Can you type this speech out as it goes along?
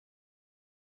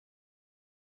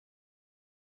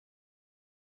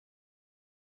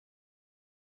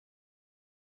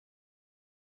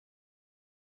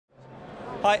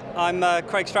Hi, I'm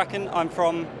Craig Strachan. I'm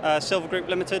from Silver Group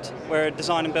Limited. We're a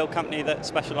design and build company that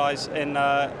specialise in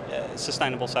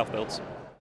sustainable self-builds.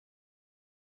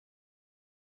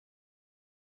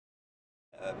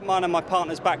 Mine and my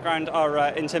partner's background are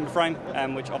in timber frame,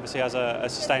 which obviously has a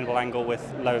sustainable angle with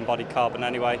low embodied carbon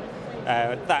anyway.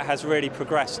 That has really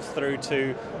progressed through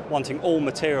to wanting all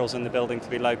materials in the building to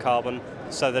be low carbon,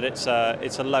 so that it's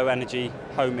a low energy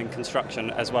home in construction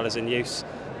as well as in use.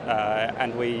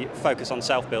 And we focus on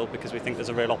self-build because we think there's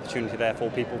a real opportunity there for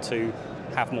people to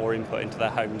have more input into their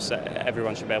homes.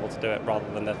 Everyone should be able to do it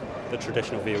rather than the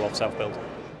traditional view of self-build.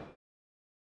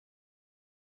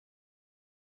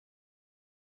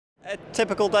 A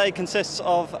typical day consists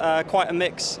of quite a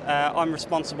mix. I'm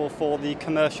responsible for the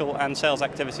commercial and sales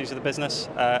activities of the business,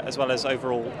 as well as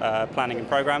overall planning and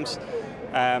programs.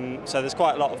 So there's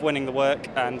quite a lot of winning the work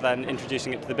and then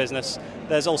introducing it to the business.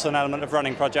 There's also an element of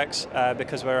running projects.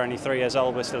 Because we're only 3 years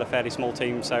old, we're still a fairly small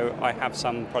team, so I have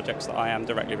some projects that I am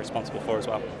directly responsible for as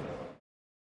well.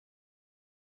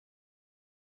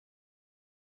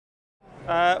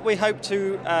 We hope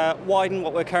to widen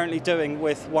what we're currently doing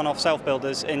with one-off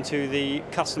self-builders into the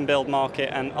custom build market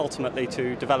and ultimately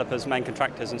to developers, main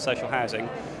contractors and social housing.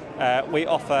 We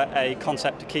offer a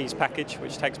concept to keys package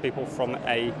which takes people from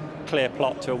a clear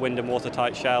plot to a wind and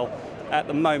watertight shell. At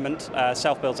the moment,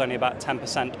 self-build's only about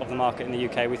 10% of the market in the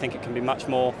UK. We think it can be much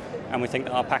more, and we think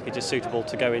that our package is suitable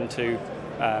to go into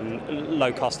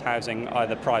low-cost housing,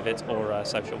 either private or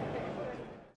social.